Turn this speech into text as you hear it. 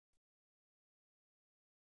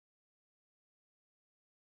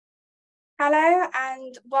Hello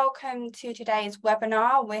and welcome to today's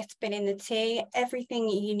webinar with Spinning the Tea, everything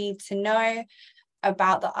you need to know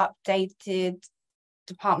about the updated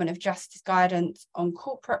Department of Justice guidance on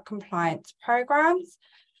corporate compliance programs.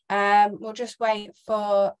 We'll just wait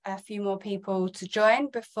for a few more people to join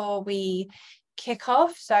before we kick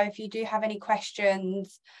off. So if you do have any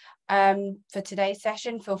questions for today's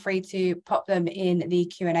session, feel free to pop them in the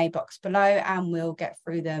Q&A box below and we'll get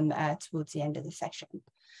through them towards the end of the session.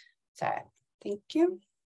 So, thank you.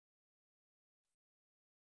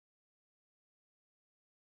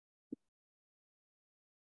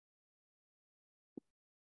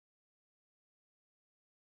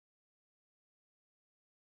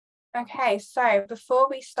 Okay, so before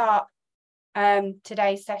we start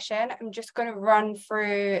today's session, I'm just going to run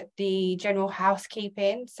through the general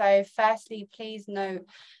housekeeping. So firstly, please note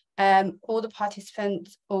all the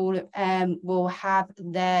participants will have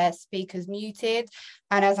their speakers muted.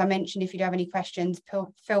 And as I mentioned, if you do have any questions,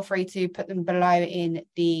 feel free to put them below in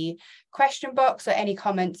the question box or any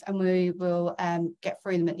comments, and we will get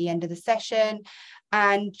through them at the end of the session.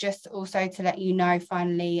 And just also to let you know,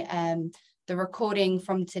 finally, the recording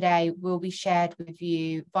from today will be shared with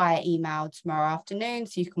you via email tomorrow afternoon,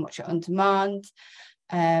 so you can watch it on demand.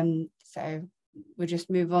 So we'll just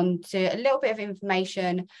move on to a little bit of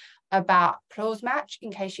information about Clause Match in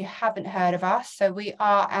case you haven't heard of us. So we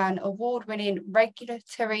are an award-winning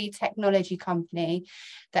regulatory technology company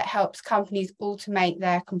that helps companies automate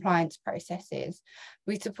their compliance processes.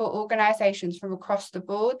 We support organisations from across the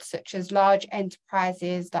board, such as large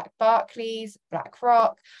enterprises like Barclays,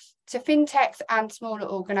 BlackRock, to fintechs and smaller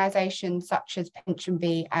organisations such as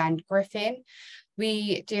PensionBee and Griffin.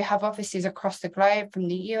 We do have offices across the globe, from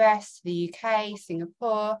the US to the UK,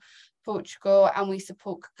 Singapore, Portugal, and we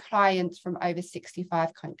support clients from over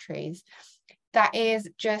 65 countries. That is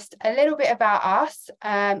just a little bit about us,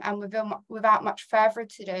 and without much further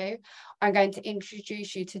ado, I'm going to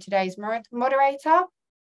introduce you to today's moderator,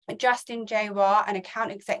 Justin Jawar, an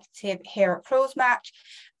account executive here at Clause Match,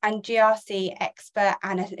 and GRC expert,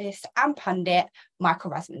 analyst and pundit,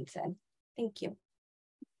 Michael Rasmussen. Thank you.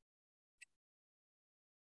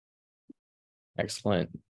 Excellent.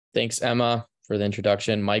 Thanks, Emma, for the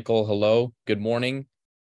introduction. Michael, hello. Good morning.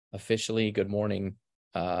 Officially, good morning.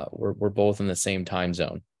 We're both in the same time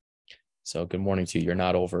zone. So good morning to you. You're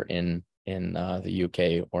not over in the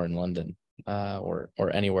UK or in London or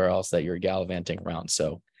anywhere else that you're gallivanting around.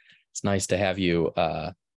 So it's nice to have you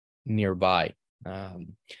nearby.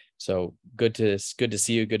 So good to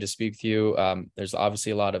see you. Good to speak with you. There's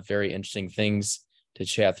obviously a lot of very interesting things to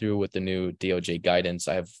chat through with the new DOJ guidance.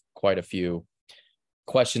 I have quite a few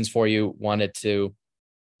questions for you. Wanted to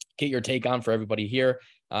get your take on for everybody here,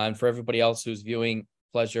 and for everybody else who's viewing.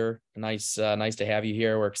 Pleasure. Nice to have you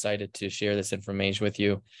here. We're excited to share this information with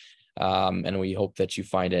you, and we hope that you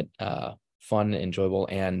find it fun, enjoyable,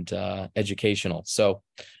 and educational. So,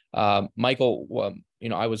 Michael,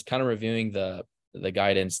 I was kind of reviewing the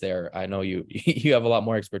guidance there. I know you have a lot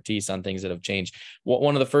more expertise on things that have changed.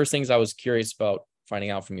 One of the first things I was curious about finding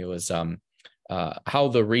out from you was how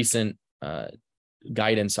the recent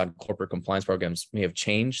guidance on corporate compliance programs may have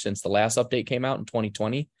changed since the last update came out in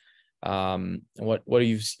 2020. What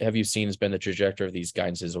have you seen has been the trajectory of these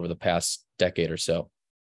guidances over the past decade or so?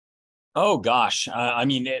 Oh gosh, I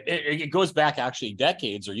mean, it goes back actually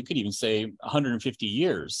decades, or you could even say 150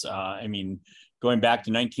 years. I mean, going back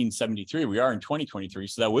to 1973, we are in 2023,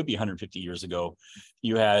 so that would be 150 years ago.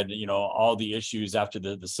 You had, all the issues after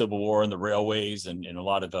the Civil War and the railways, and a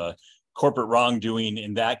lot of corporate wrongdoing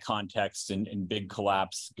in that context, and big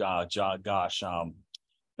collapse.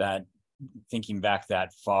 That thinking back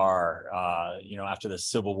that far, after the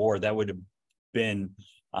Civil War, that would have been.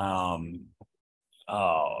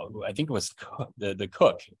 I think it was the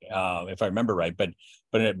Cook, if I remember right, but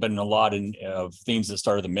in a lot of things that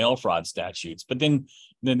started the mail fraud statutes. But then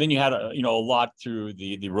you had a lot through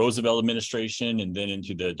the Roosevelt administration, and then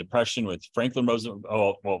into the Depression with Franklin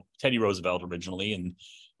Roosevelt. Teddy Roosevelt originally, and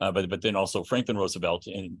but then also Franklin Roosevelt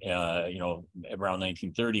in around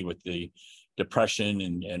 1930 with the Depression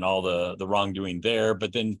and all the wrongdoing there.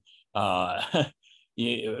 But then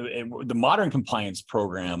the modern compliance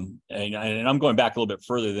program, and I'm going back a little bit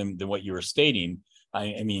further than what you were stating.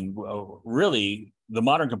 I mean, really, the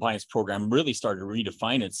modern compliance program really started to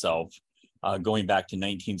redefine itself going back to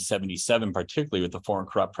 1977, particularly with the Foreign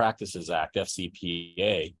Corrupt Practices Act,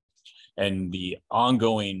 FCPA, and the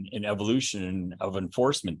ongoing and evolution of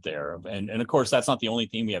enforcement there. And of course, that's not the only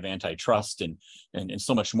thing. We have antitrust and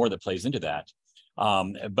so much more that plays into that.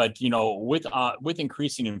 But with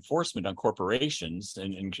increasing enforcement on corporations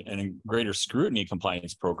and greater scrutiny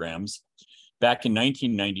compliance programs, Back in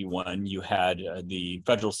 1991, you had the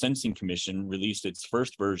Federal Sentencing Commission released its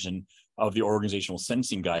first version of the organizational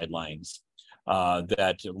sentencing guidelines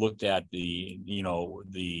that looked at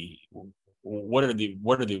what are the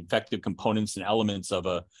effective components and elements of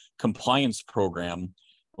a compliance program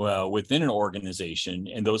within an organization,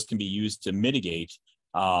 and those can be used to mitigate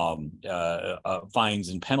fines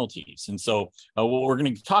and penalties. And so we're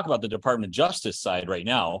going to talk about the Department of Justice side right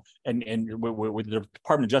now, and with the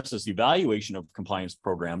Department of Justice evaluation of compliance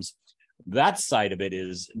programs, that side of it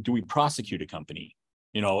is, do we prosecute a company?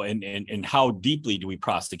 And how deeply do we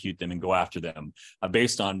prosecute them and go after them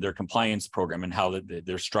based on their compliance program and how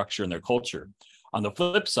their structure and their culture. On the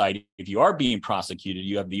flip side, if you are being prosecuted,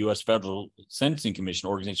 you have the U.S. Federal Sentencing Commission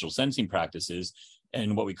organizational sentencing practices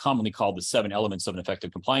and what we commonly call the 7 elements of an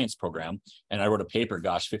effective compliance program. And I wrote a paper,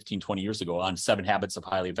 15, 20 years ago on 7 habits of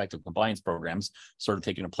highly effective compliance programs, sort of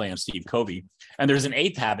taking a play on Steve Covey. And there's an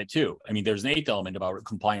 8th habit too. I mean, there's an 8th element about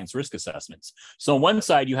compliance risk assessments. So on one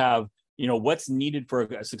side, you have what's needed for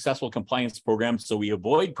a successful compliance program so we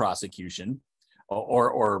avoid prosecution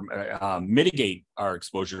or mitigate our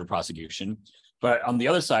exposure to prosecution. But on the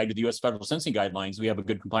other side of the U.S. Federal Sentencing Guidelines, we have a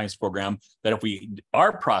good compliance program that if we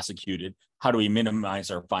are prosecuted, how do we minimize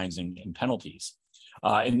our fines and penalties?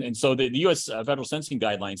 And so the U.S. Federal Sentencing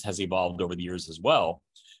Guidelines has evolved over the years as well.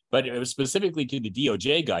 But it was specifically to the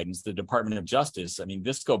DOJ guidance, the Department of Justice. I mean,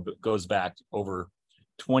 this goes back over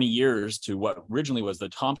 20 years to what originally was the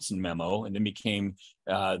Thompson memo and then became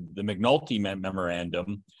the McNulty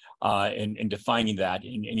memorandum and defining that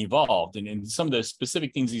and evolved. And some of the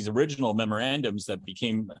specific things, these original memorandums that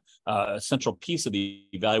became a central piece of the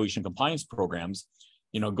evaluation compliance programs,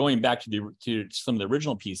 going back to some of the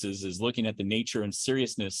original pieces, is looking at the nature and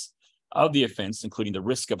seriousness of the offense, including the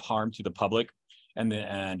risk of harm to the public and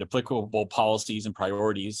applicable policies and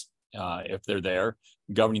priorities, if they're there,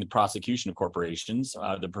 governing the prosecution of corporations.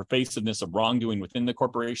 The pervasiveness of wrongdoing within the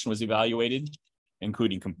corporation was evaluated,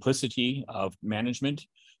 including complicity of management,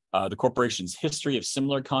 the corporation's history of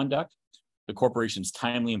similar conduct, the corporation's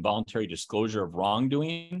timely and voluntary disclosure of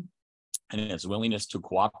wrongdoing, and its willingness to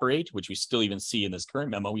cooperate, which we still even see in this current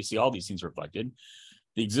memo. We see all these things reflected.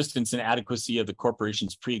 The existence and adequacy of the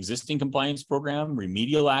corporation's pre-existing compliance program,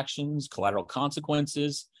 remedial actions, collateral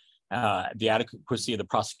consequences, the adequacy of the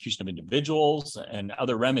prosecution of individuals, and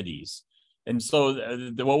other remedies. And so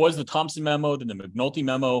what was the Thompson memo, then the McNulty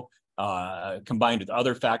memo, combined with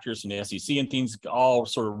other factors from the SEC and things, all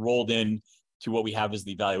sort of rolled in to what we have as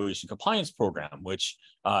the evaluation compliance program, which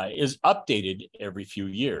is updated every few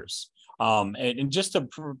years. And just to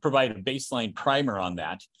provide a baseline primer on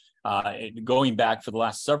that, going back for the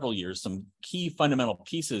last several years, some key fundamental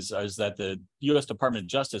pieces is that the U.S. Department of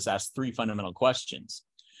Justice asked 3 fundamental questions.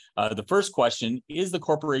 The first question, is the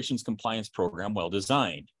corporation's compliance program well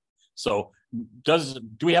designed? So do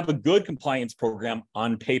we have a good compliance program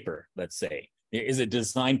on paper, let's say? Is it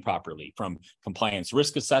designed properly, from compliance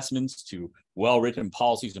risk assessments to well-written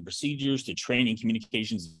policies and procedures to training,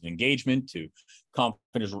 communications, and engagement to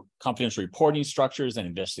confidential reporting structures and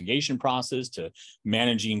investigation process to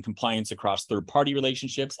managing compliance across third-party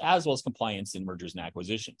relationships, as well as compliance in mergers and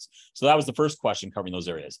acquisitions. So that was the first question covering those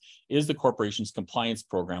areas. Is the corporation's compliance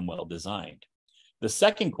program well designed? The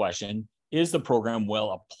second question, is the program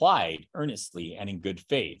well applied earnestly and in good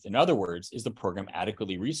faith? In other words, is the program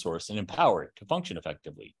adequately resourced and empowered to function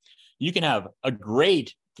effectively? You can have a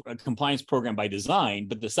great compliance program by design,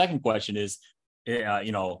 but the second question is,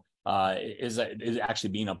 is it actually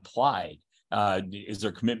being applied? Is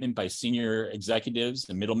there commitment by senior executives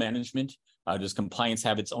and middle management? Does compliance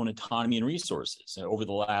have its own autonomy and resources? Over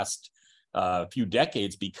the last few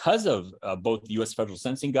decades, because of both the U.S. federal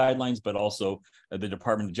sentencing guidelines, but also the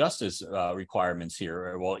Department of Justice requirements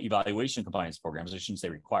here, well, evaluation compliance programs, I shouldn't say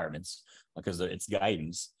requirements because it's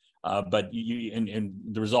guidance, but and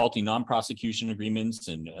the resulting non-prosecution agreements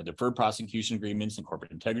and deferred prosecution agreements and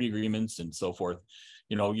corporate integrity agreements and so forth,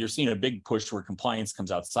 you're seeing a big push where compliance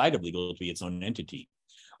comes outside of legal to be its own entity.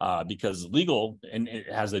 Because legal and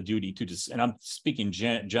it has a duty to, and I'm speaking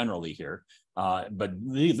generally here, but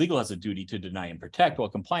legal has a duty to deny and protect, while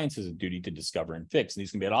compliance has a duty to discover and fix. And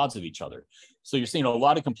these can be at odds of each other. So you're seeing a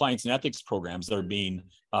lot of compliance and ethics programs that are being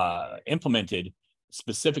implemented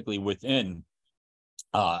specifically within,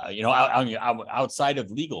 outside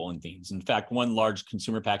of legal and things. In fact, one large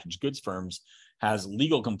consumer packaged goods firms has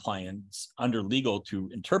legal compliance under legal to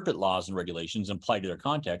interpret laws and regulations and apply to their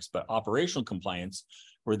context, but operational compliance,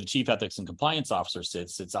 where the chief ethics and compliance officer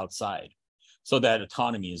sits outside. So that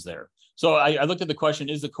autonomy is there. So I looked at the question,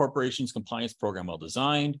 is the corporation's compliance program well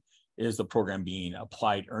designed? Is the program being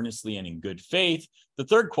applied earnestly and in good faith? The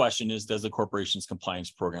third question is, does the corporation's compliance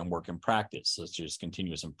program work in practice, such as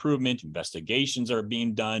continuous improvement, investigations are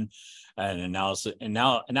being done, and analysis and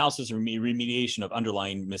remediation of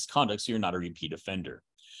underlying misconduct, so you're not a repeat offender.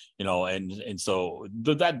 And so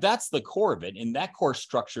that's the core of it, and that core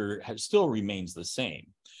structure still remains the same.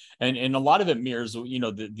 And a lot of it mirrors,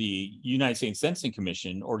 the United States Sentencing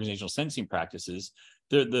Commission organizational sentencing practices.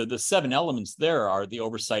 The 7 elements there are the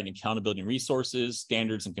oversight and accountability and resources,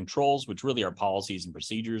 standards and controls, which really are policies and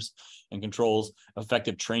procedures and controls,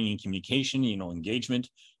 effective training and communication, engagement,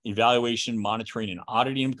 evaluation, monitoring and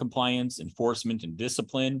auditing of compliance, enforcement and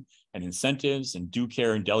discipline, and incentives, and due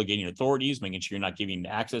care and delegating authorities, making sure you're not giving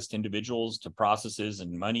access to individuals, to processes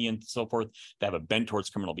and money and so forth that have a bent towards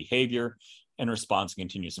criminal behavior, and response and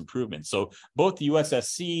continuous improvement. So both the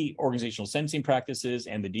USSC organizational sentencing practices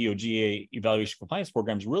and the DOJ evaluation compliance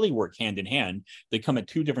programs really work hand in hand. They come at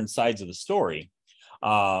 2 different sides of the story.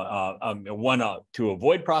 One to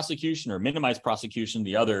avoid prosecution or minimize prosecution,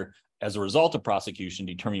 the other as a result of prosecution,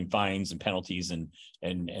 determining fines and penalties and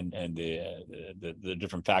the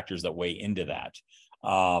different factors that weigh into that.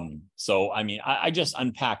 So I mean, I just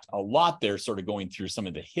unpacked a lot there, sort of going through some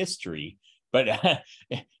of the history. But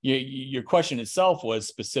your question itself was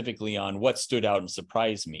specifically on what stood out and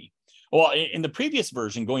surprised me. Well, in the previous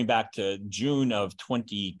version, going back to June of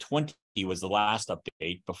 2020 was the last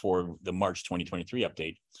update before the March 2023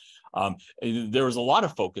 update. There was a lot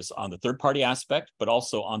of focus on the third-party aspect, but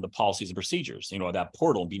also on the policies and procedures, that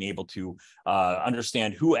portal, being able to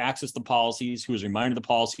understand who accessed the policies, who was reminded of the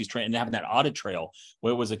policies, and having that audit trail.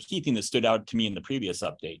 What was a key thing that stood out to me in the previous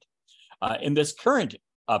update. In this current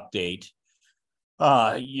update,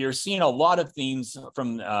 you're seeing a lot of themes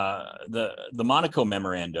from the Monaco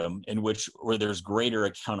memorandum where there's greater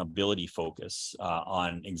accountability focus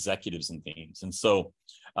on executives and things. And so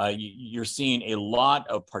you're seeing a lot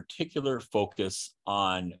of particular focus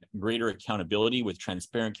on greater accountability with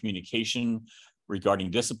transparent communication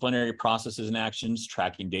regarding disciplinary processes and actions,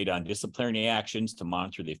 tracking data on disciplinary actions to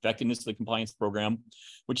monitor the effectiveness of the compliance program,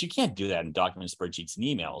 which you can't do that in documents, spreadsheets, and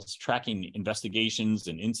emails. Tracking investigations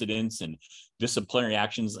and incidents and disciplinary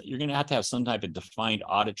actions, you're going to have some type of defined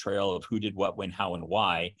audit trail of who did what, when, how, and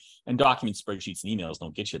why, and documents, spreadsheets, and emails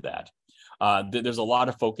don't get you that. There's a lot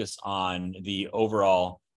of focus on the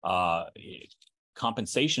overall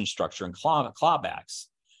compensation structure and clawbacks.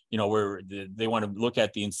 Where they want to look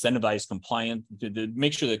at the incentivized compliance, to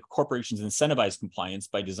make sure that corporations incentivize compliance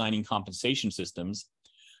by designing compensation systems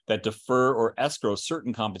that defer or escrow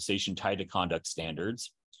certain compensation tied to conduct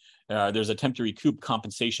standards. There's an attempt to recoup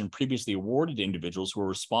compensation previously awarded to individuals who are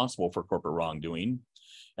responsible for corporate wrongdoing,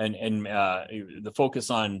 and the focus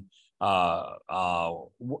on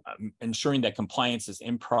ensuring that compliance is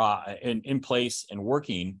in place and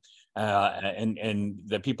working. And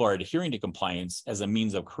that people are adhering to compliance as a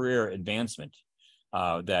means of career advancement,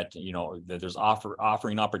 that there's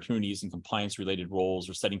offering opportunities in compliance related roles,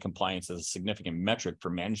 or setting compliance as a significant metric for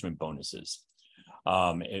management bonuses.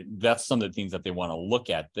 That's some of the things that they want to look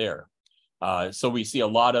at there. So we see a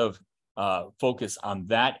lot of focus on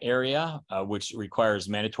that area, which requires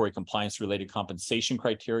mandatory compliance related compensation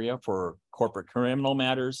criteria for corporate criminal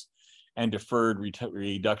matters and deferred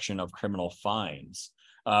reduction of criminal fines.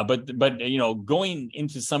 But going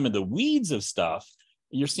into some of the weeds of stuff,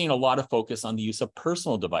 you're seeing a lot of focus on the use of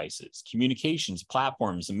personal devices, communications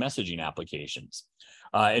platforms, and messaging applications.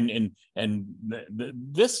 I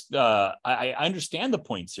understand the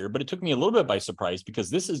points here, but it took me a little bit by surprise,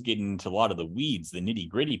 because this is getting into a lot of the weeds, the nitty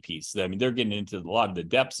gritty piece. I mean, they're getting into a lot of the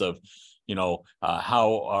depths of,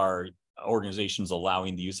 how are organizations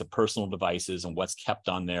allowing the use of personal devices and what's kept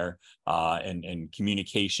on there, and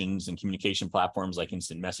communications and communication platforms like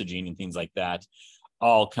instant messaging and things like that,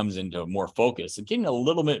 all comes into more focus and getting a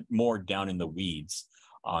little bit more down in the weeds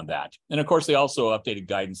on that. And of course, they also updated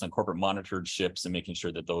guidance on corporate monitored ships and making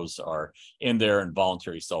sure that those are in there, and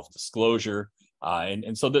voluntary self-disclosure.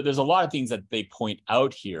 And so there's a lot of things that they point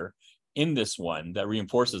out here in this one that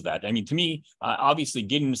reinforces that. I mean, to me, obviously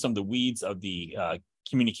getting into some of the weeds of the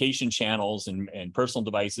communication channels and personal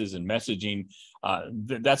devices and messaging,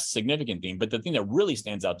 that's a significant thing. But the thing that really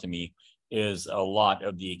stands out to me is a lot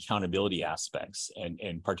of the accountability aspects,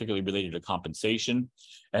 and particularly related to compensation.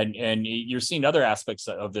 And you're seeing other aspects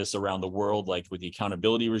of this around the world, like with the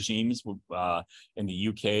accountability regimes in the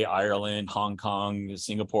UK, Ireland, Hong Kong,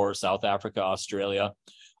 Singapore, South Africa, Australia.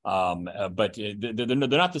 But they're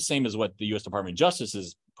not the same as what the U.S. Department of Justice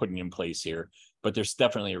is putting in place here, but there's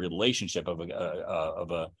definitely a relationship of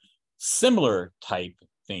a similar type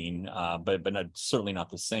thing, but certainly not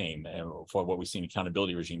the same for what we see in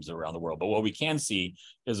accountability regimes around the world. But what we can see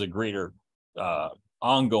is a greater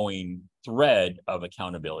ongoing thread of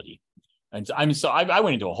accountability. And I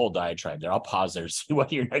went into a whole diatribe there. I'll pause there to see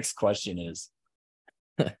what your next question is.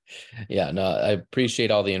 Yeah, no, I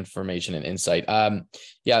appreciate all the information and insight.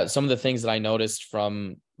 Yeah, some of the things that I noticed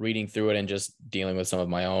from reading through it and just dealing with some of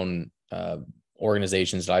my own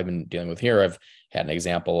organizations that I've been dealing with here, I've had an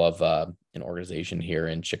example of an organization here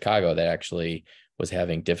in Chicago that actually was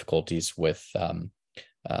having difficulties with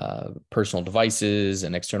personal devices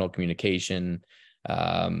and external communication.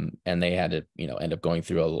 And they had to, end up going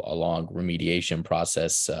through a long remediation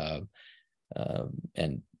process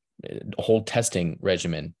and a whole testing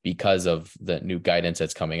regimen because of the new guidance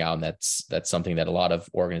that's coming out. And that's something that a lot of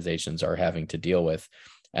organizations are having to deal with.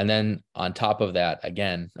 And then on top of that,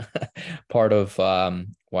 again, part of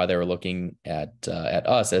why they were looking at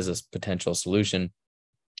us as a potential solution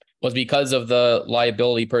was because of the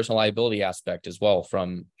personal liability aspect as well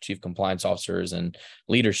from chief compliance officers and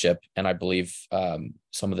leadership. And I believe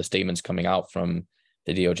some of the statements coming out from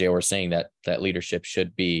the DOJ were saying that leadership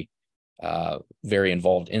should be very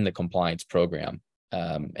involved in the compliance program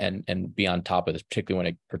and be on top of this, particularly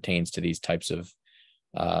when it pertains to these types of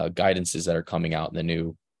guidances that are coming out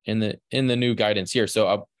in the new guidance here.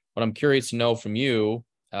 So what I'm curious to know from you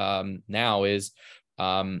now is,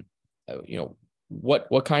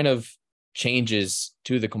 what kind of changes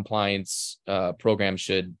to the compliance program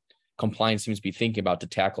should compliance teams be thinking about to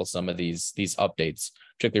tackle some of these updates,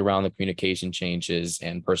 particularly around the communication changes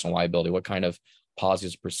and personal liability? What kind of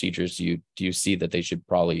policies, procedures do you see that they should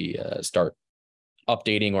probably start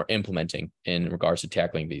updating or implementing in regards to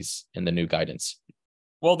tackling these in the new guidance?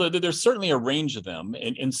 Well, there's certainly a range of them.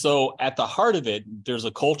 And so at the heart of it, there's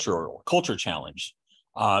a culture challenge.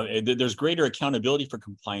 There's greater accountability for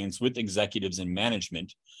compliance with executives and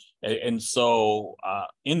management. And so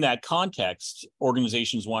in that context,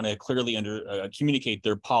 organizations want to clearly communicate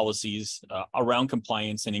their policies around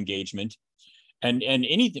compliance and engagement. And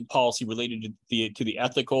any policy related to the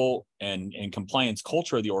ethical and compliance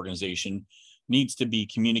culture of the organization needs to be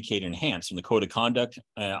communicated and enhanced from the code of conduct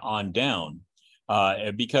on down.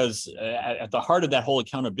 Because at the heart of that whole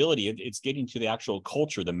accountability, it's getting to the actual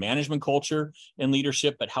culture, the management culture and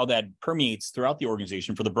leadership, but how that permeates throughout the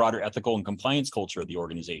organization for the broader ethical and compliance culture of the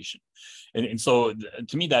organization. And so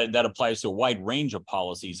to me, that applies to a wide range of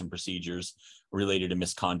policies and procedures related to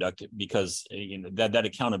misconduct, because that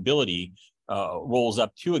accountability rolls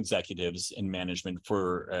up to executives and management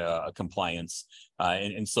for compliance.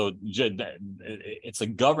 And so it's a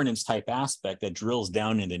governance type aspect that drills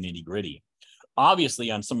down into nitty gritty. Obviously,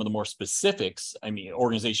 on some of the more specifics,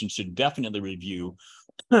 organizations should definitely review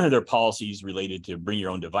their policies related to bring your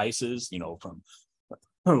own devices, from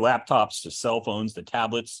laptops to cell phones to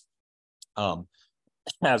tablets,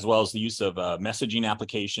 as well as the use of messaging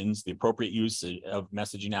applications, the appropriate use of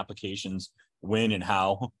messaging applications, when and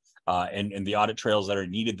how, and the audit trails that are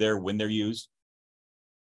needed there when they're used.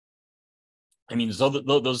 So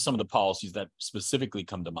those are some of the policies that specifically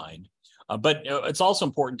come to mind. But it's also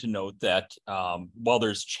important to note that while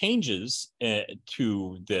there's changes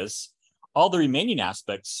to this, all the remaining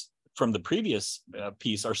aspects from the previous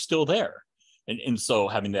piece are still there. And so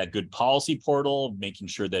having that good policy portal, making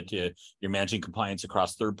sure that you're managing compliance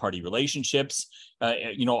across third-party relationships,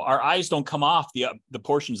 our eyes don't come off the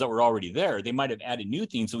portions that were already there. They might have added new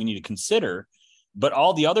things that we need to consider. But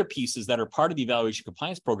all the other pieces that are part of the evaluation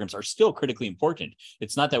compliance programs are still critically important.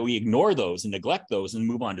 It's not that we ignore those and neglect those and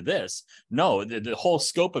move on to this. No, the whole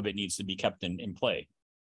scope of it needs to be kept in play.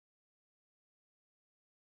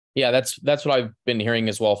 Yeah, that's what I've been hearing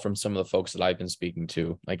as well from some of the folks that I've been speaking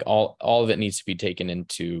to. Like all of it needs to be taken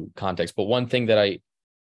into context. But one thing that I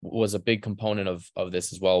was a big component of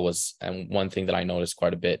this as well was, and one thing that I noticed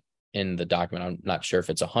quite a bit in the document, I'm not sure if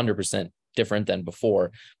it's 100% different than before,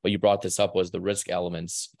 but you brought this up, was the risk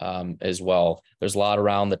elements as well. There's a lot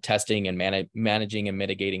around the testing and managing and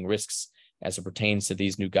mitigating risks as it pertains to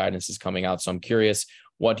these new guidances coming out. So I'm curious,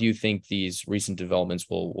 what do you think these recent developments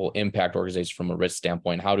will impact organizations from a risk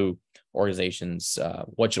standpoint? How do organizations,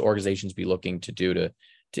 what should organizations be looking to do to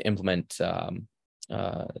implement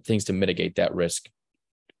things to mitigate that risk?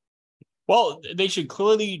 Well, they should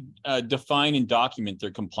clearly define and document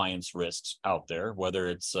their compliance risks out there, whether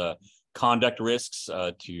it's conduct risks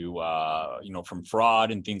from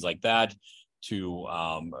fraud and things like that, to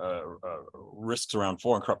risks around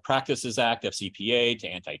Foreign Corrupt Practices Act, FCPA, to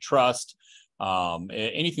antitrust,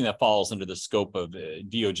 anything that falls under the scope of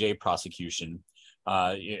DOJ prosecution.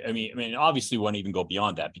 I mean, obviously, we want to even go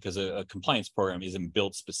beyond that because a compliance program isn't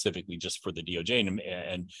built specifically just for the DOJ,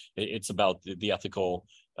 and it's about the ethical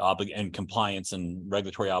and compliance and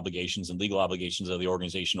regulatory obligations and legal obligations of the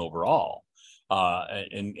organization overall.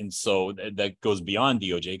 And so that goes beyond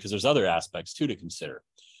DOJ because there's other aspects too to consider.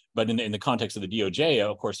 But in the context of the DOJ,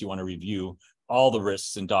 of course, you want to review all the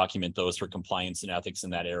risks and document those for compliance and ethics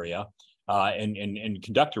in that area. And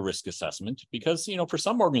conduct a risk assessment because, for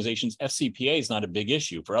some organizations, FCPA is not a big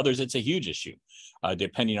issue. For others, it's a huge issue,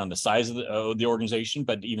 depending on the size of the organization.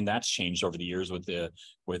 But even that's changed over the years with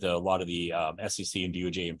a lot of the SEC and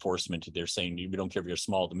DOJ enforcement. They're saying we don't care if you're a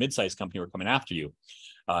small to mid-sized company, we're coming after you.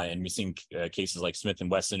 And we've seen cases like Smith &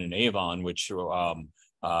 Wesson and Avon, which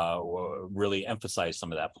really emphasize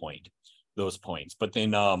some of those points. But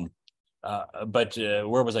then where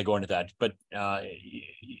was I going to that? But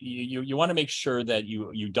you want to make sure that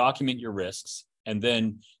you document your risks, and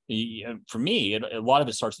then for me, a lot of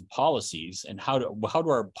it starts with policies and how do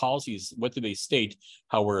our policies, what do they state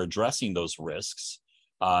how we're addressing those risks,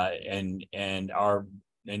 and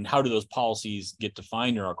how do those policies get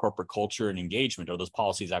defined in our corporate culture and engagement? Are those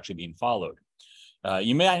policies actually being followed?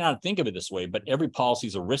 You may not think of it this way, but every policy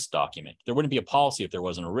is a risk document. There wouldn't be a policy if there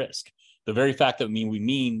wasn't a risk. The very fact that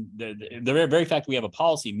the very fact we have a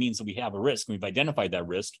policy means that we have a risk. And we've identified that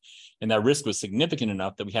risk, and that risk was significant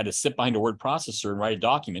enough that we had to sit behind a word processor and write a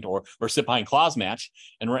document, or sit behind clause match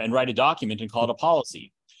and write a document and call it a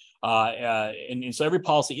policy. And so every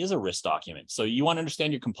policy is a risk document. So you want to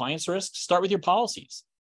understand your compliance risks, start with your policies.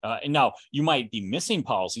 And now you might be missing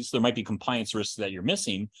policies. So there might be compliance risks that you're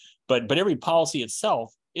missing, but every policy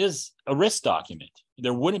itself is a risk document.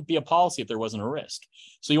 There wouldn't be a policy if there wasn't a risk.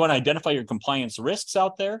 So you want to identify your compliance risks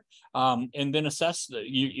out there, and then assess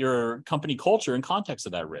your company culture in context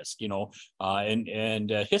of that risk, and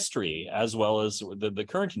history, as well as the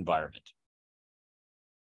current environment.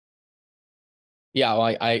 Yeah,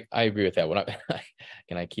 well, I agree with that.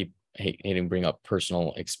 When I keep hating to bring up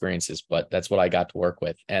personal experiences, but that's what I got to work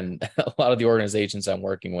with. And a lot of the organizations I'm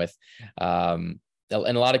working with, in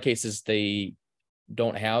a lot of cases, they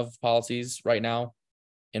don't have policies right now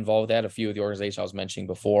involved with that. A few of the organizations I was mentioning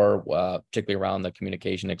before, particularly around the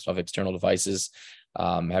communication of external devices,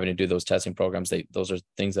 having to do those testing programs, those are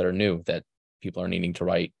things that are new that people are needing to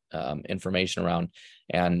write information around.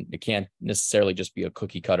 And it can't necessarily just be a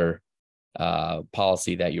cookie cutter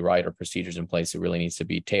policy that you write or procedures in place. It really needs to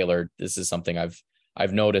be tailored. This is something I've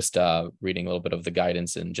noticed reading a little bit of the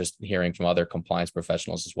guidance and just hearing from other compliance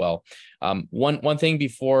professionals as well. One thing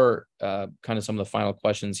before kind of some of the final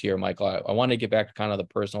questions here, Michael, I want to get back to kind of the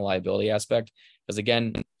personal liability aspect, because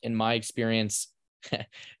again, in my experience,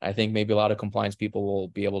 I think maybe a lot of compliance people will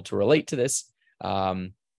be able to relate to this.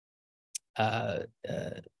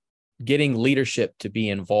 Getting leadership to be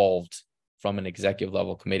involved from an executive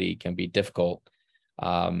level committee can be difficult,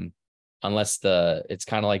 unless it's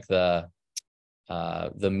kind of like the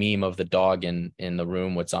meme of the dog in the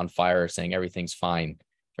room what's on fire saying everything's fine.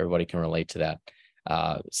 Everybody can relate to that.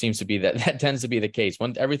 Seems to be that tends to be the case.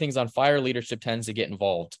 When everything's on fire, leadership tends to get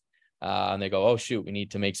involved, and they go, oh shoot, we need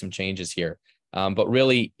to make some changes here. But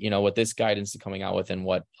really, what this guidance is coming out with, and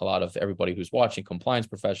what a lot of everybody who's watching compliance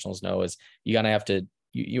professionals know, is you got to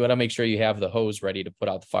make sure you have the hose ready to put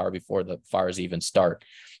out the fire before the fires even start.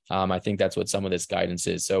 I think that's what some of this guidance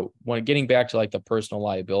is. So when getting back to like the personal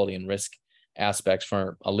liability and risk aspects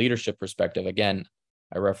from a leadership perspective, again,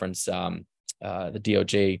 I reference the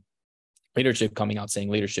DOJ leadership coming out saying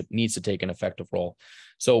leadership needs to take an effective role.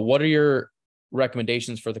 So what are your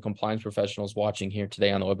recommendations for the compliance professionals watching here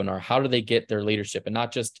today on the webinar? How do they get their leadership? And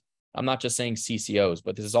I'm not just saying CCOs,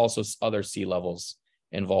 but this is also other C levels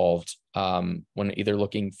involved, when either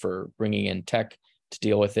looking for bringing in tech to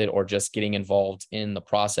deal with it, or just getting involved in the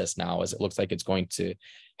process now, as it looks like it's going to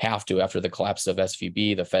have to after the collapse of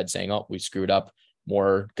SVB, the Fed saying, oh, we screwed up,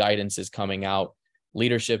 more guidance is coming out.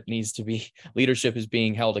 Leadership is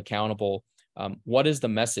being held accountable. What is the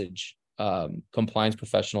message compliance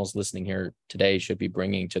professionals listening here today should be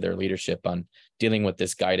bringing to their leadership on dealing with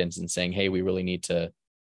this guidance and saying, hey, we really need to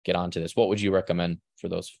get onto this? What would you recommend for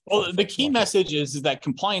those? Well, the key message is that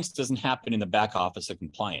compliance doesn't happen in the back office of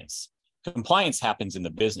compliance. Compliance happens in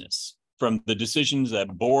the business, from the decisions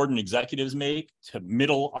that board and executives make to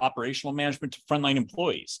middle operational management to frontline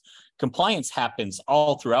employees. Compliance happens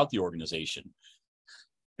all throughout the organization.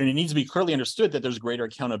 And it needs to be clearly understood that there's greater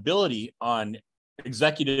accountability on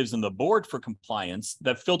executives and the board for compliance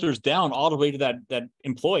that filters down all the way to that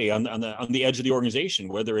employee on the edge of the organization,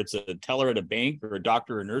 whether it's a teller at a bank or a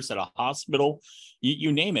doctor or nurse at a hospital,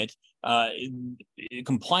 you name it.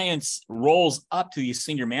 Compliance rolls up to these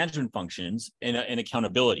senior management functions and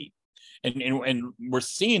accountability. And we're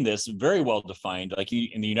seeing this very well defined, like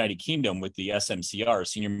in the United Kingdom with the SMCR,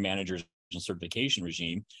 Senior Managers and Certification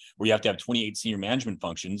Regime, where you have to have 28 senior management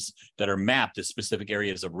functions that are mapped to specific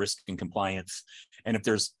areas of risk and compliance. And if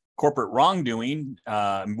there's corporate wrongdoing,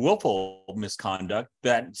 willful misconduct,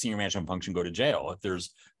 that senior management function go to jail. If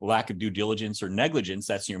there's lack of due diligence or negligence,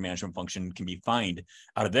 that senior management function can be fined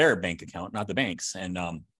out of their bank account, not the bank's. And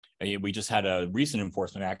we just had a recent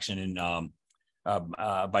enforcement action in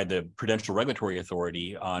by the Prudential Regulatory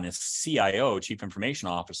Authority on a CIO, Chief Information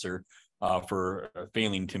Officer, for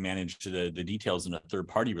failing to manage the details in a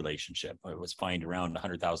third-party relationship. It was fined around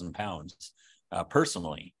 £100,000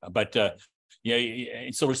 personally. But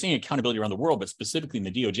so we're seeing accountability around the world, but specifically in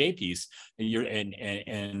the DOJ piece,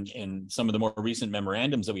 and some of the more recent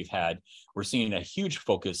memorandums that we've had, we're seeing a huge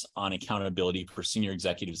focus on accountability for senior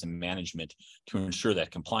executives and management to ensure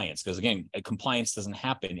that compliance. Because again, compliance doesn't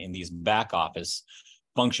happen in these back office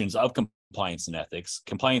functions of compliance and ethics.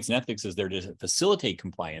 Compliance and ethics is there to facilitate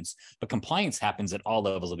compliance, but compliance happens at all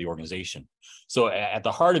levels of the organization. So at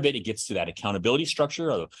the heart of it, it gets to that accountability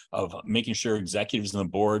structure of making sure executives on the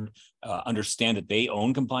board understand that they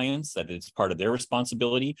own compliance, that it's part of their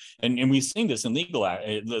responsibility. And we've seen this in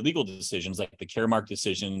legal decisions like the Caremark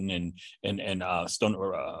decision and Stone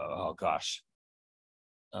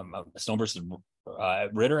versus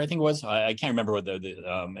Ritter, I think it was. I can't remember what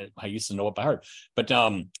I used to know it by heart, but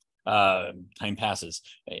time passes.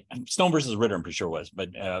 Stone versus Ritter, I'm pretty sure it was,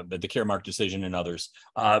 but the Caremark decision and others.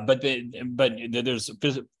 But there's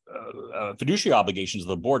fiduciary obligations of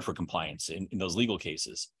the board for compliance in those legal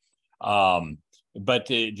cases. And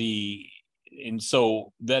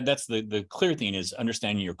so that's the clear thing is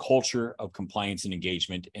understanding your culture of compliance and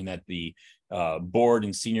engagement, and that the board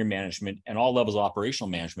and senior management and all levels of operational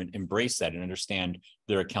management embrace that and understand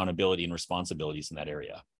their accountability and responsibilities in that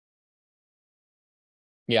area.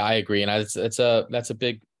 Yeah, I agree. And that's a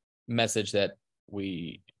big message that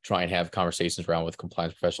we try and have conversations around with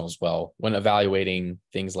compliance professionals as well when evaluating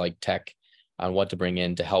things like tech on what to bring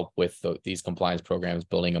in to help with these compliance programs,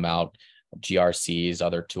 building them out, GRCs,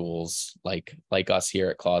 other tools like us here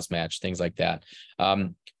at Clause Match, things like that.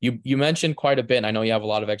 You mentioned quite a bit, and I know you have a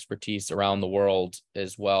lot of expertise around the world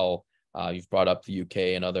as well. You've brought up the UK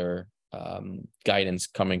and other guidance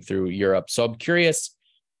coming through Europe. So I'm curious,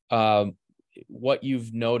 what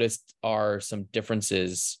you've noticed are some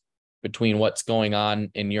differences between what's going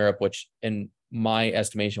on in Europe, which in my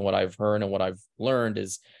estimation, what I've heard and what I've learned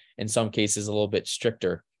is in some cases a little bit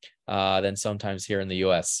stricter than sometimes here in the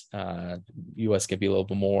US. US can be a little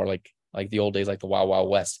bit more like the old days, like the Wild Wild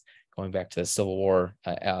West, going back to the Civil War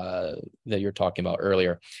that you're talking about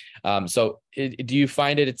earlier. So do you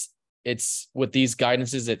find it's with these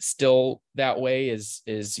guidances, it's still that way?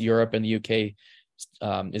 Is Europe and the UK,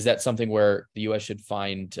 is that something where the US should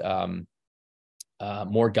find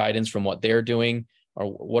more guidance from what they're doing? Or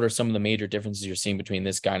what are some of the major differences you're seeing between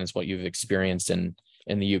this guidance, what you've experienced in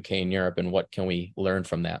the UK and Europe, and what can we learn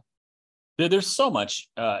from that? There's so much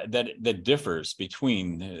that differs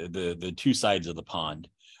between the two sides of the pond.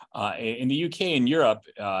 In the UK and Europe,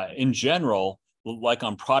 in general, like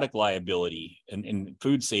on product liability and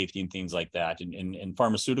food safety and things like that, and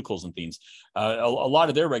pharmaceuticals and things, a lot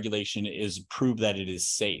of their regulation is prove that it is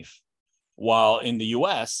safe. While in the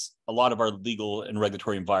US, a lot of our legal and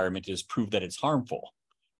regulatory environment is prove that it's harmful.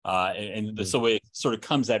 So it sort of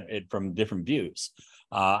comes at it from different views.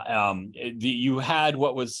 You had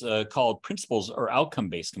what was called principles or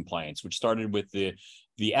outcome-based compliance, which started with the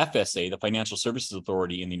FSA, the Financial Services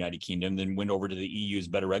Authority in the United Kingdom, then went over to the EU's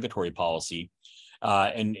Better Regulatory Policy.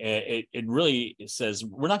 And it really says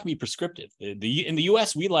we're not going to be prescriptive. In the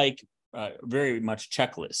US, we like very much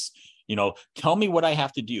checklists. Tell me what I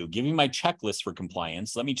have to do. Give me my checklist for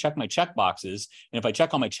compliance. Let me check my check boxes. And if I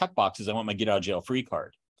check all my check boxes, I want my get out of jail free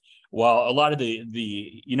card. While a lot of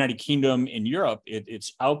the United Kingdom in Europe,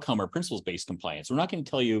 it's outcome or principles-based compliance. We're not going to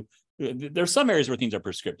tell you, there's some areas where things are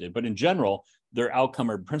prescriptive, but in general, they're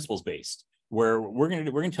outcome or principles-based, where we're going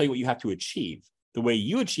to tell you what you have to achieve. The way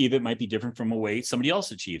you achieve it might be different from the way somebody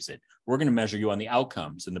else achieves it. We're going to measure you on the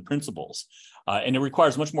outcomes and the principles. And it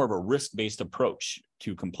requires much more of a risk-based approach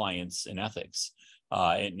to compliance and ethics.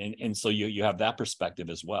 And so you have that perspective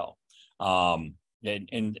as well. And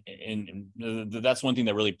that's one thing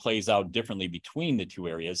that really plays out differently between the two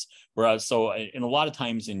areas. Whereas, so in a lot of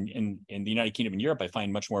times in the United Kingdom and Europe, I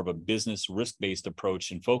find much more of a business risk-based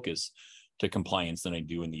approach and focus to compliance than I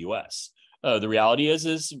do in the US. The reality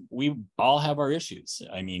is we all have our issues.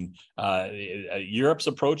 I mean, Europe's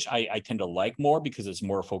approach I tend to like more because it's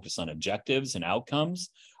more focused on objectives and outcomes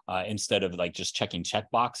instead of like just checking check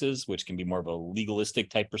boxes, which can be more of a legalistic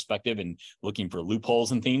type perspective and looking for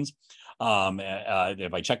loopholes and things.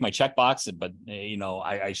 If I check my checkbox, but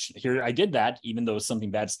I did that, even though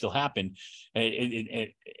something bad still happened.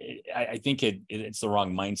 I think it's the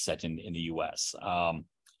wrong mindset in the U.S.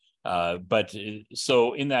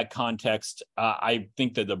 So in that context, I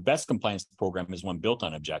think that the best compliance program is one built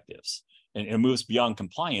on objectives, and it moves beyond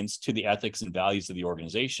compliance to the ethics and values of the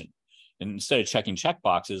organization. And instead of checking check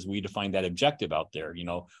boxes, we define that objective out there.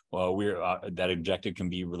 That objective can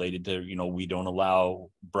be related to, we don't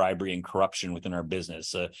allow bribery and corruption within our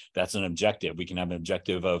business. That's an objective. We can have an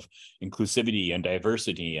objective of inclusivity and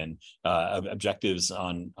diversity, and objectives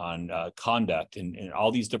on conduct, and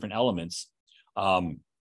all these different elements,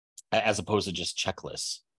 as opposed to just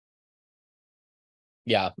checklists.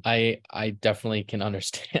 Yeah, I definitely can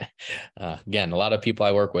understand. Again, a lot of people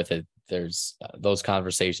I work with, there's those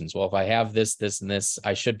conversations. Well, if I have this, this, and this,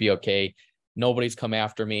 I should be okay. Nobody's come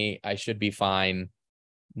after me. I should be fine.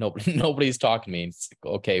 Nobody's talking to me. It's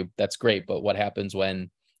okay, that's great. But what happens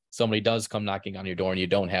when somebody does come knocking on your door and you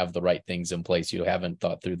don't have the right things in place? You haven't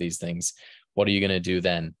thought through these things. What are you going to do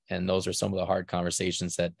then? And those are some of the hard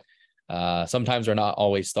conversations that sometimes are not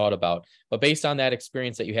always thought about. But based on that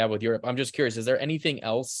experience that you have with Europe, I'm just curious, is there anything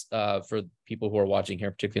else for people who are watching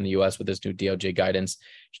here, particularly in the US with this new DOJ guidance?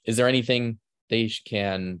 Is there anything they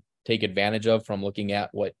can take advantage of from looking at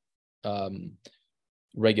what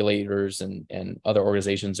regulators and other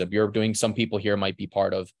organizations of Europe doing? Some people here might be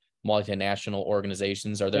part of multinational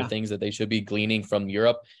organizations. Are there things that they should be gleaning from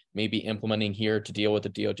Europe, maybe implementing here to deal with the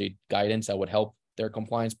DOJ guidance that would help their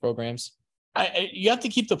compliance programs? You have to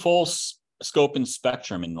keep the full scope and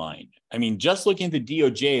spectrum in line. I mean, just looking at the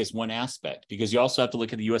DOJ is one aspect, because you also have to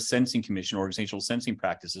look at the U.S. Sentencing Commission, organizational sentencing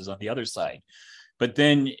practices on the other side. But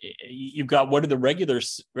then you've got, what are the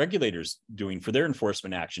regulators doing for their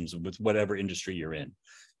enforcement actions with whatever industry you're in?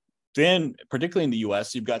 Then, particularly in the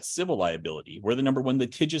US, you've got civil liability. We're the number one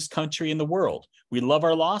litigious country in the world. We love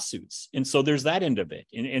our lawsuits. And so there's that end of it.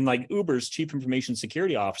 And like Uber's chief information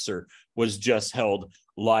security officer was just held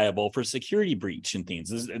liable for security breach and things.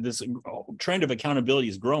 This trend of accountability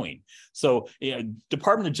is growing. So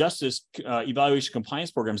Department of Justice evaluation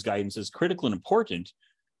compliance programs guidance is critical and important,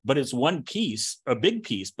 but it's one piece, a big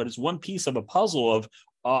piece, but it's one piece of a puzzle of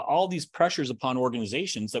all these pressures upon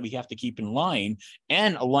organizations that we have to keep in line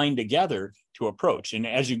and align together to approach. And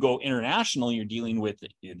as you go international, you're dealing with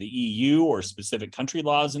the EU or specific country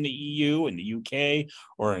laws in the EU and the UK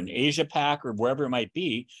or in Asia Pac or wherever it might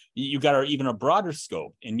be. You've got even a broader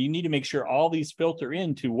scope, and you need to make sure all these filter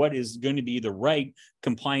into what is going to be the right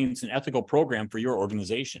compliance and ethical program for your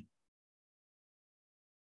organization.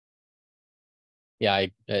 Yeah,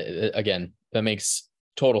 again, that makes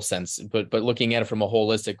total sense. But looking at it from a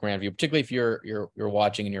holistic grand view, particularly if you're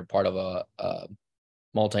watching and you're part of a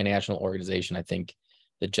multinational organization, I think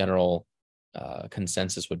the general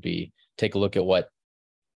consensus would be take a look at what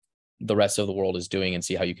the rest of the world is doing and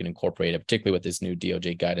see how you can incorporate it, particularly with this new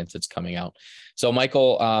DOJ guidance that's coming out. So,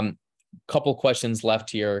 Michael, couple questions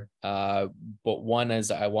left here, but one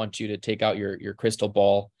is I want you to take out your crystal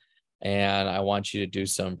ball, and I want you to do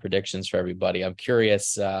some predictions for everybody. I'm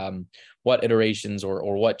curious what iterations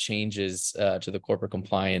or what changes to the corporate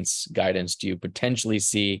compliance guidance do you potentially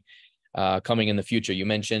see coming in the future? You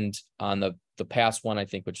mentioned on the past one, I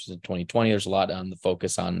think, which was in 2020, there's a lot on the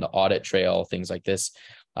focus on the audit trail, things like this.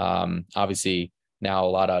 Obviously, now a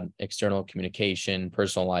lot on external communication,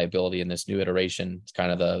 personal liability in this new iteration. It's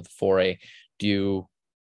kind of the foray.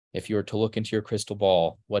 If you were to look into your crystal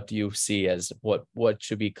ball, what do you see as what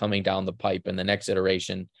should be coming down the pipe in the next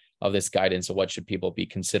iteration of this guidance? Or what should people be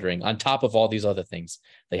considering on top of all these other things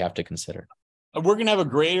they have to consider? We're going to have a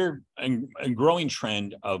greater and growing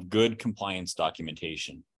trend of good compliance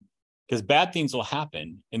documentation, because bad things will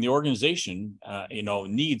happen, and the organization,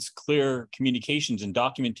 needs clear communications and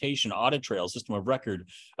documentation, audit trail, system of record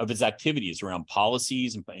of its activities around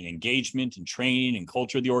policies and engagement and training and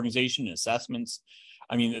culture of the organization and assessments.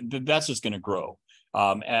 I mean, that's just going to grow.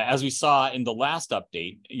 As we saw in the last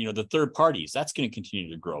update, the third parties, that's going to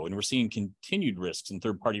continue to grow. And we're seeing continued risks in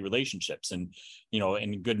third-party relationships. And,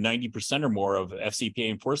 and a good 90% or more of FCPA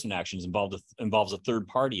enforcement actions involves a third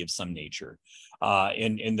party of some nature.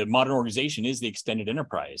 And the modern organization is the extended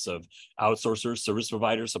enterprise of outsourcers, service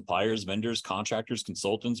providers, suppliers, vendors, contractors,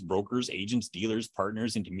 consultants, brokers, agents, dealers,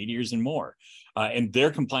 partners, intermediaries, and more. And their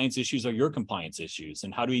compliance issues are your compliance issues.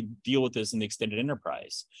 And how do we deal with this in the extended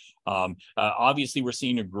enterprise? Obviously, we're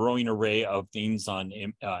seeing a growing array of things on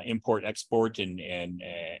import, export, and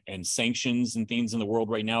sanctions and things in the world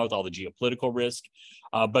right now with all the geopolitical risk.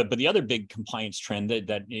 risk. But the other big compliance trend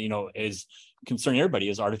that is concerning everybody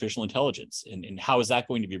is artificial intelligence, and how is that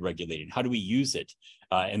going to be regulated? How do we use it?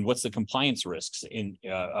 And what's the compliance risks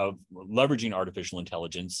of leveraging artificial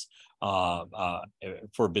intelligence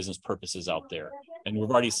for business purposes out there? And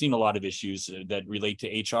we've already seen a lot of issues that relate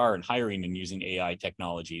to HR and hiring and using AI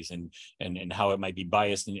technologies, and how it might be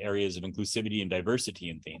biased in areas of inclusivity and diversity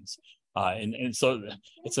and things. And so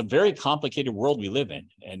it's a very complicated world we live in,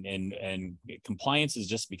 and compliance is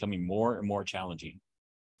just becoming more and more challenging.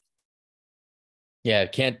 Yeah,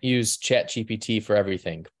 can't use ChatGPT for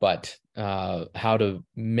everything, but how to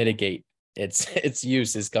mitigate its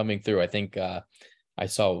use is coming through. I think I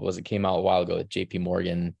saw it came out a while ago that JP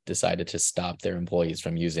Morgan decided to stop their employees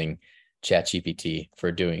from using ChatGPT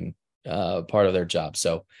for doing part of their job.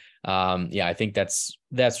 So yeah, I think that's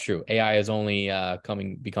true. AI is only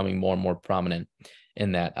becoming more and more prominent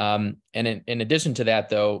in that. And in addition to that,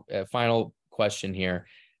 though, a final question here.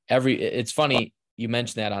 It's funny you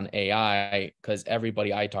mentioned that on AI, because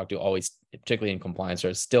everybody I talk to always, particularly in compliance,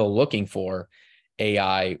 are still looking for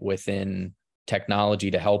AI within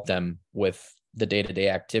technology to help them with the day-to-day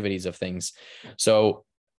activities of things. So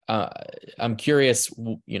I'm curious,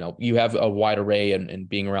 you have a wide array and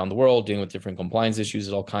being around the world, dealing with different compliance issues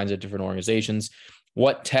at all kinds of different organizations.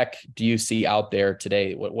 What tech do you see out there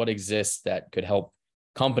today? What exists that could help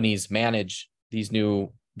companies manage these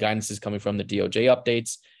new guidances coming from the DOJ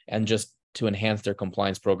updates, and just to enhance their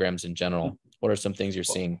compliance programs in general? What are some things you're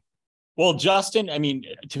seeing? Well, Justin, I mean,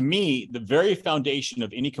 to me, the very foundation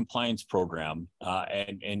of any compliance program,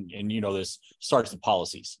 and this starts with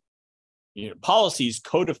policies. Policies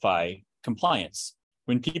codify compliance.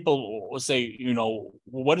 When people will say,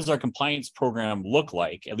 what does our compliance program look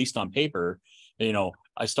like, at least on paper,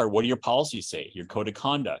 I start, what do your policies say? Your code of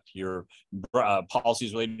conduct, your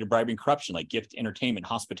policies related to bribery and corruption, like gift, entertainment,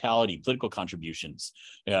 hospitality, political contributions,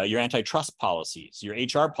 your antitrust policies, your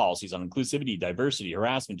HR policies on inclusivity, diversity,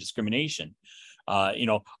 harassment, discrimination.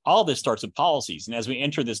 All this starts with policies. And as we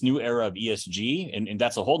enter this new era of ESG, and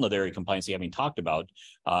that's a whole nother area of compliance we haven't talked about,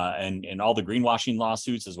 and all the greenwashing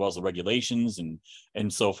lawsuits, as well as the regulations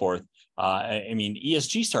and so forth.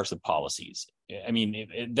 ESG starts with policies.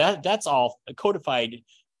 That's all codified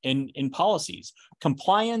in policies.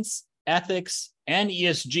 Compliance, ethics, and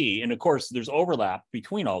ESG, and of course, there's overlap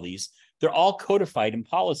between all these. They're all codified in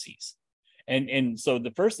policies. And so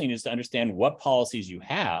the first thing is to understand what policies you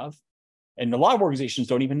have. And a lot of organizations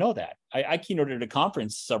don't even know that. I keynoted at a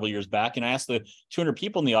conference several years back, and I asked the 200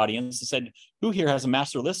 people in the audience, I said, who here has a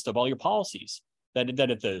master list of all your policies? That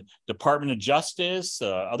at the Department of Justice,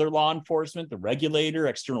 other law enforcement, the regulator,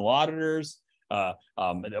 external auditors,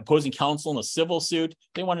 opposing counsel in a civil suit,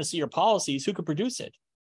 they want to see your policies. Who could produce it?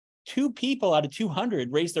 2 people out of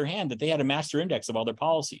 200 raised their hand that they had a master index of all their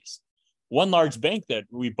policies. One large bank that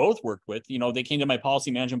we both worked with, they came to my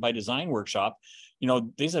policy management by design workshop.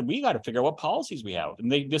 They said, we got to figure out what policies we have.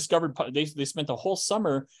 And they discovered, they spent the whole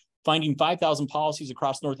summer finding 5,000 policies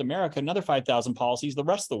across North America, another 5,000 policies the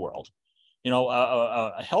rest of the world.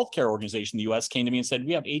 A healthcare organization in the US came to me and said,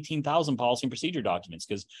 we have 18,000 policy and procedure documents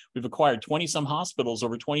because we've acquired 20 some hospitals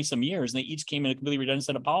over 20 some years, and they each came in a completely redundant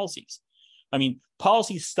set of policies.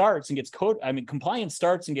 Policy starts and gets compliance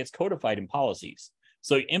starts and gets codified in policies.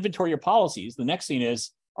 So inventory your policies. The next thing is,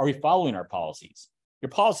 are we following our policies? Your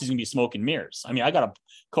policy is going to be smoke and mirrors. I got a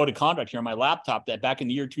code of conduct here on my laptop that back in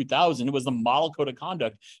the year 2000, it was the model code of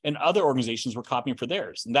conduct, and other organizations were copying for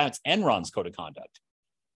theirs. And that's Enron's code of conduct.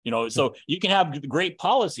 So you can have great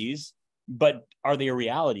policies, but are they a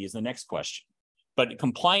reality is the next question. But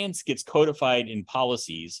compliance gets codified in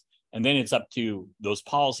policies, and then it's up to those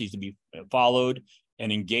policies to be followed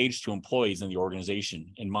and engaged to employees in the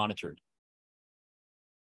organization and monitored.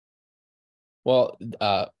 Well,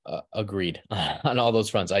 agreed on all those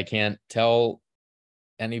fronts. I can't tell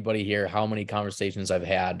anybody here how many conversations I've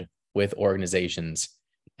had with organizations,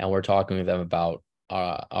 and we're talking with them about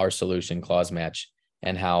our solution, Clause Match,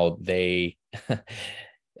 and how they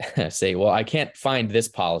say, well, I can't find this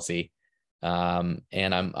policy, and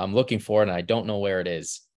I'm looking for it, and I don't know where it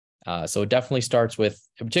is. So it definitely starts with,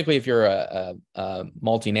 particularly if you're a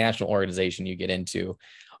multinational organization, you get into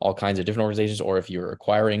all kinds of different organizations, or if you're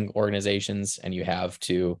acquiring organizations and you have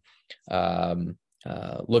to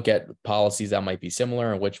look at policies that might be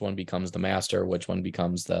similar, and which one becomes the master, which one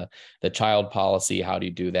becomes the child policy. How do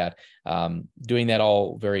you do that? Doing that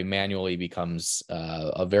all very manually becomes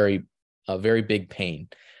a very big pain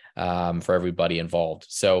for everybody involved.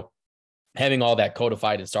 So having all that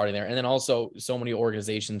codified and starting there. And then also so many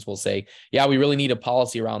organizations will say, yeah, we really need a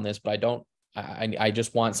policy around this, but I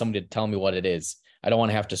just want somebody to tell me what it is. I don't want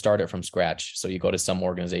to have to start it from scratch. So you go to some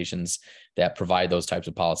organizations that provide those types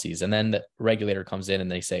of policies, and then the regulator comes in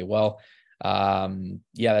and they say, well,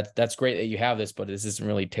 yeah, that's great that you have this, but this isn't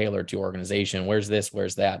really tailored to your organization. Where's this?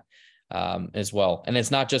 Where's that? As well. And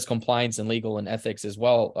it's not just compliance and legal and ethics as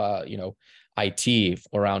well. IT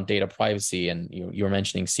around data privacy, and you were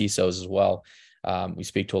mentioning CISOs as well. We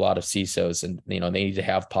speak to a lot of CISOs, and they need to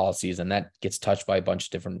have policies, and that gets touched by a bunch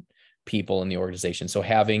of different people in the organization. So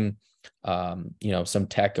having some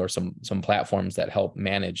tech or some platforms that help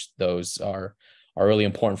manage those are really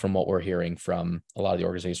important from what we're hearing from a lot of the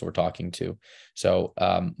organizations we're talking to. So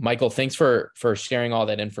Michael, thanks for sharing all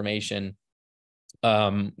that information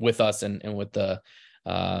with us and with the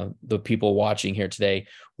people watching here today.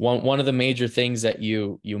 One of the major things that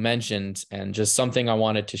you mentioned, and just something I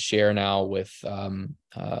wanted to share now with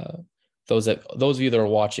those of you that are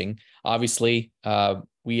watching. Obviously,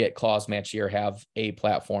 we at Clause Match here have a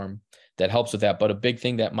platform that helps with that. But a big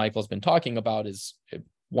thing that Michael's been talking about is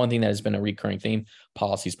one thing that has been a recurring theme: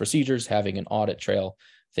 policies, procedures, having an audit trail,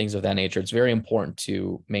 things of that nature. It's very important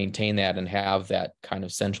to maintain that and have that kind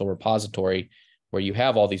of central repository where you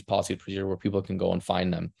have all these policy procedures where people can go and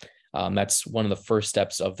find them. That's one of the first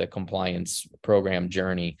steps of the compliance program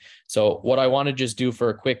journey. So what I want to just do for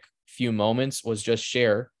a quick few moments was just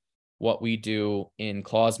share what we do in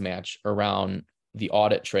Clause Match around the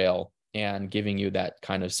audit trail and giving you that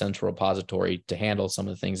kind of central repository to handle some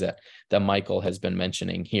of the things that Michael has been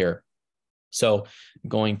mentioning here. So I'm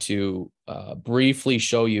going to briefly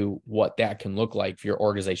show you what that can look like for your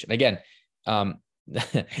organization. Again,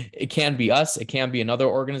 it can be us, it can be another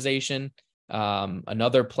organization,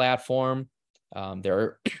 another platform. There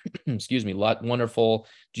are, excuse me, wonderful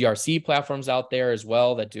GRC platforms out there as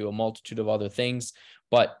well that do a multitude of other things,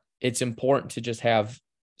 but it's important to just have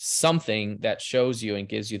something that shows you and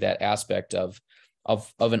gives you that aspect of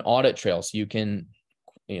an audit trail, so you can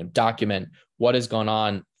document what has gone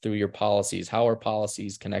on through your policies, how are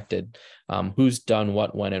policies connected, who's done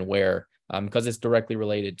what, when, and where, because it's directly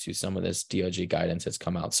related to some of this DOJ guidance that's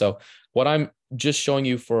come out. So what I'm just showing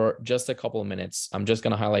you for just a couple of minutes, I'm just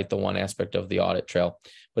going to highlight the one aspect of the audit trail,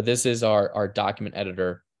 but this is our document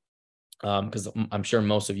editor, because I'm sure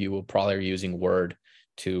most of you will probably are using Word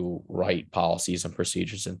to write policies and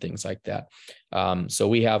procedures and things like that. So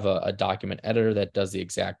we have a document editor that does the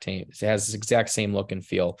exact same, it has the exact same look and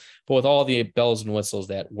feel, but with all the bells and whistles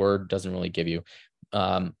that Word doesn't really give you.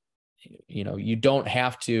 You don't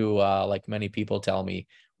have to, like many people tell me,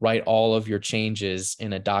 write all of your changes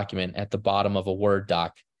in a document at the bottom of a Word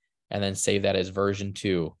doc and then save that as version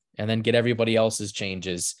 2, and then get everybody else's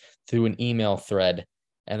changes through an email thread,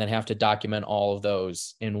 and then have to document all of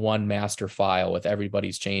those in one master file with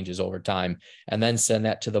everybody's changes over time, and then send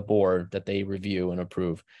that to the board that they review and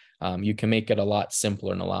approve. You can make it a lot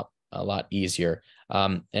simpler and a lot easier.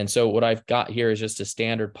 And so what I've got here is just a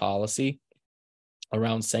standard policy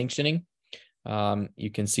around sanctioning.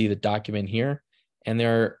 You can see the document here, and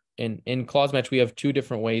there in Clause Match, we have 2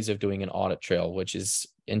 different ways of doing an audit trail, which is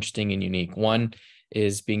interesting and unique. One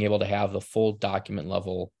is being able to have the full document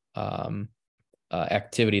level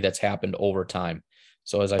activity that's happened over time.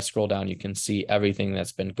 So as I scroll down, you can see everything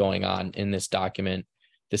that's been going on in this document.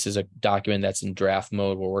 This is a document that's in draft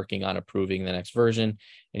mode. We're working on approving the next version.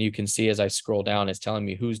 And you can see as I scroll down, it's telling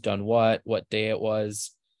me who's done what day it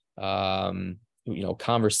was,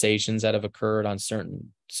 conversations that have occurred on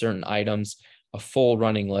certain items, a full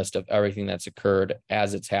running list of everything that's occurred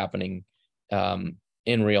as it's happening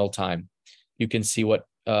in real time. You can see what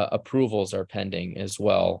approvals are pending as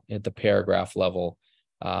well at the paragraph level.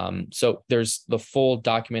 So there's the full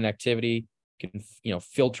document activity,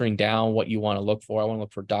 filtering down what you want to look for. I want to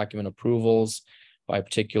look for document approvals by a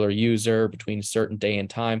particular user between a certain day and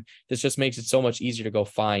time. This just makes it so much easier to go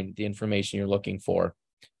find the information you're looking for.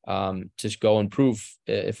 To go and prove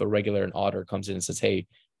if a regular and auditor comes in and says, hey,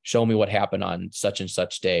 show me what happened on such and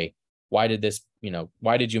such day. Why did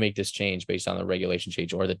you make this change based on the regulation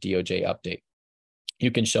change or the DOJ update? You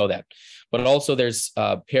can show that. But also there's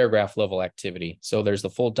paragraph level activity. So there's the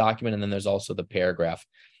full document, and then there's also the paragraph.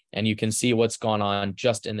 And you can see what's gone on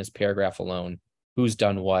just in this paragraph alone, who's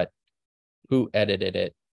done what, who edited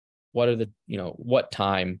it, what are what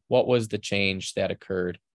time, what was the change that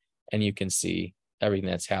occurred. And you can see everything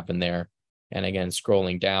that's happened there. And again,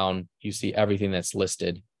 scrolling down, you see everything that's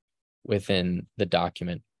listed within the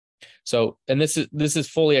document. So, and this is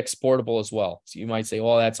fully exportable as well. So you might say,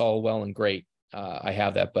 well, that's all well and great. I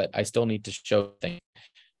have that, but I still need to show things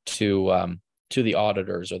to the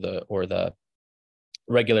auditors or the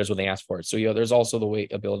regulars when they ask for it. So, there's also the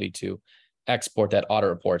ability to export that audit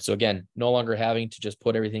report. So again, no longer having to just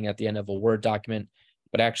put everything at the end of a Word document.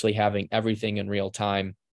 but actually having everything in real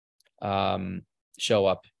time show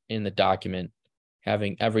up in the document,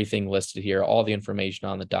 having everything listed here, all the information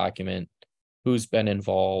on the document, who's been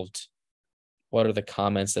involved, what are the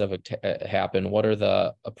comments that have happened, what are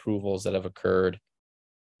the approvals that have occurred,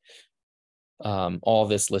 all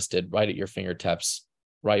this listed right at your fingertips,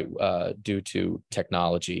 right, due to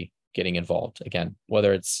technology getting involved. Again,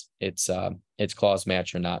 whether it's clause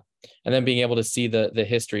match or not, and then being able to see the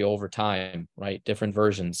history over time, right? Different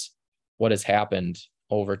versions, what has happened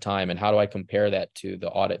over time, and how do I compare that to the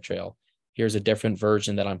audit trail? Here's a different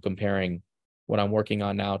version that I'm comparing what I'm working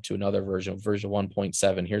on now to another version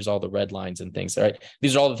 1.7. Here's all the red lines and things, right?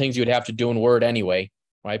 These are all the things you would have to do in Word anyway,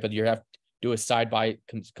 right? But you have to do a side by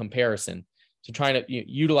comparison. So trying to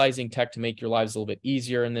utilizing tech to make your lives a little bit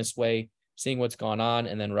easier in this way, seeing what's gone on,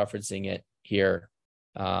 and then referencing it here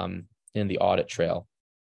in the audit trail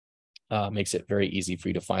makes it very easy for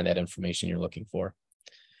you to find that information you're looking for.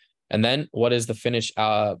 And then what is the finished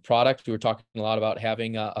product? We were talking a lot about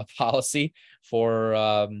having a policy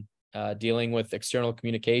for dealing with external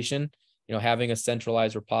communication, having a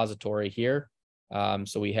centralized repository here.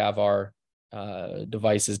 So we have our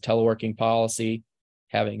devices teleworking policy,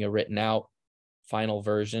 having a written out final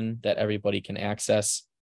version that everybody can access,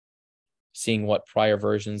 seeing what prior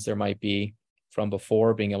versions there might be from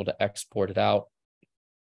before, being able to export it out,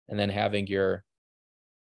 and then having your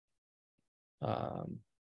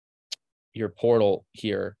portal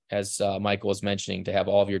here, as Michael was mentioning, to have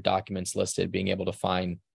all of your documents listed, being able to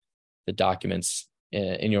find the documents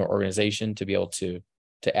in your organization, to be able to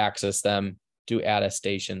access them, do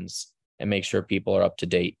attestations, and make sure people are up to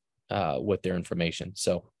date with their information.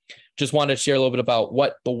 So just wanted to share a little bit about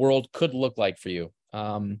what the world could look like for you.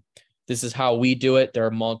 This is how we do it. There are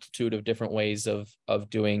a multitude of different ways of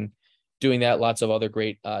doing that. Lots of other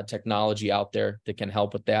great technology out there that can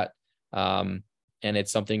help with that. And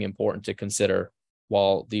it's something important to consider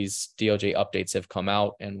while these DOJ updates have come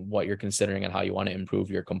out, and what you're considering and how you want to improve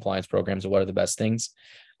your compliance programs, and what are the best things.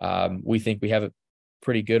 We think we have it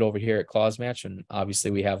pretty good over here at Clause Match, and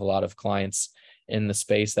obviously we have a lot of clients in the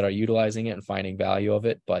space that are utilizing it and finding value of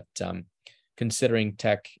it. But considering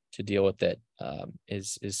tech to deal with it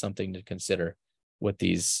is something to consider with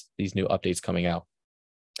these new updates coming out.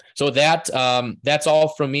 So that's all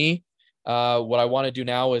from me. What I want to do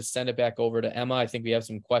now is send it back over to Emma. I think we have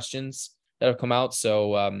some questions that have come out.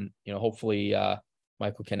 So, hopefully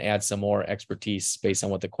Michael can add some more expertise based on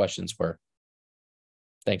what the questions were.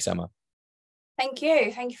 Thanks, Emma. Thank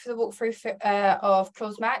you. Thank you for the walkthrough of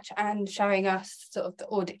Clause Match and showing us sort of the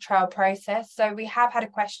audit trail process. So we have had a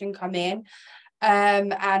question come in,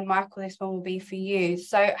 and Michael, this one will be for you.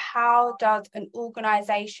 So how does an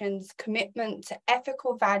organization's commitment to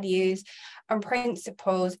ethical values and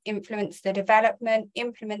principles influence the development,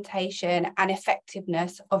 implementation, and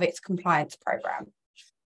effectiveness of its compliance program?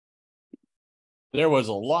 There was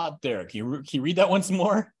a lot there. Can you read that once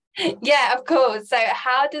more? Yeah, of course. So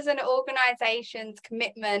how does an organization's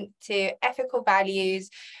commitment to ethical values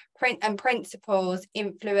and principles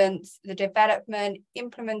influence the development,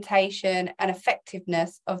 implementation, and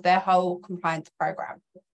effectiveness of their whole compliance program?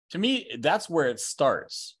 To me, that's where it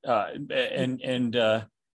starts.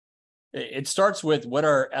 It starts with what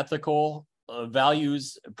are ethical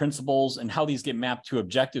values, principles, and how these get mapped to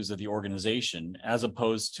objectives of the organization, as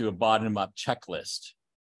opposed to a bottom-up checklist.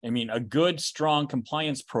 I mean, a good, strong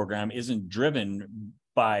compliance program isn't driven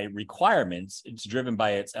by requirements. It's driven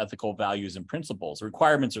by its ethical values and principles.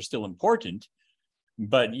 Requirements are still important,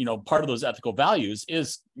 but, part of those ethical values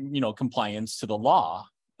is, compliance to the law.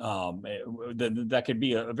 That could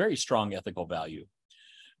be a very strong ethical value.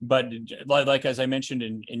 But like as I mentioned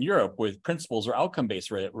in Europe with principles or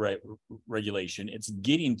outcome-based regulation, it's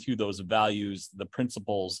getting to those values, the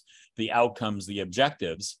principles, the outcomes, the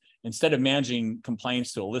objectives. Instead of managing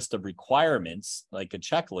compliance to a list of requirements, like a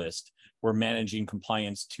checklist, we're managing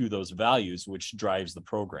compliance to those values, which drives the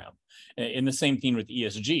program. And the same thing with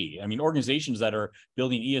ESG. I mean, organizations that are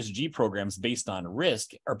building ESG programs based on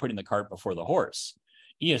risk are putting the cart before the horse.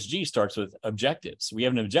 ESG starts with objectives. We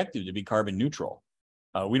have an objective to be carbon neutral.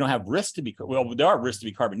 We don't have risk to be, well, there are risks to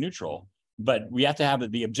be carbon neutral, but we have to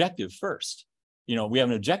have the objective first. We have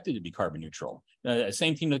an objective to be carbon neutral.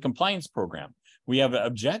 Same thing with the compliance program. We have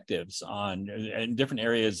objectives in different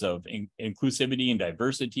areas of inclusivity and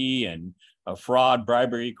diversity and fraud,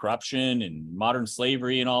 bribery, corruption, and modern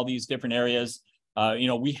slavery, and all these different areas.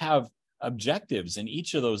 We have objectives in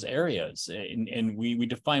each of those areas, and we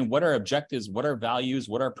define what our objectives, what our values,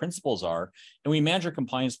 what our principles are, and we manage our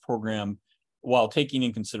compliance program while taking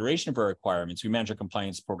in consideration for our requirements. We manage our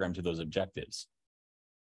compliance program to those objectives.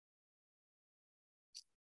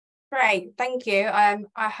 Great, thank you.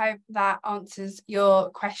 I hope that answers your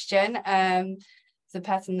question. The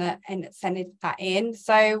person that sent that in.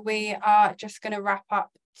 So we are just going to wrap up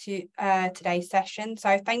to today's session.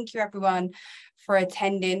 So thank you everyone for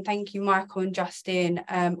attending. Thank you, Michael and Justin,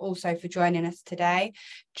 also for joining us today.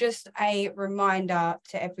 Just a reminder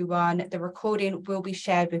to everyone, the recording will be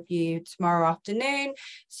shared with you tomorrow afternoon,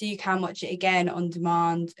 so you can watch it again on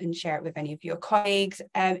demand and share it with any of your colleagues.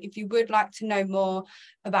 If you would like to know more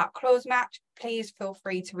about Clause Match, please feel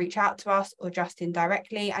free to reach out to us or Justin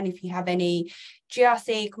directly. And if you have any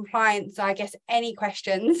GRC compliance, I guess any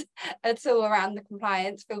questions at all around the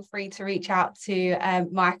compliance, feel free to reach out to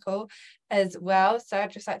Michael as well. So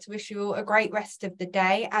I'd just like to wish you all a great rest of the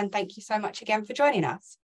day, and thank you so much again for joining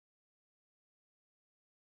us.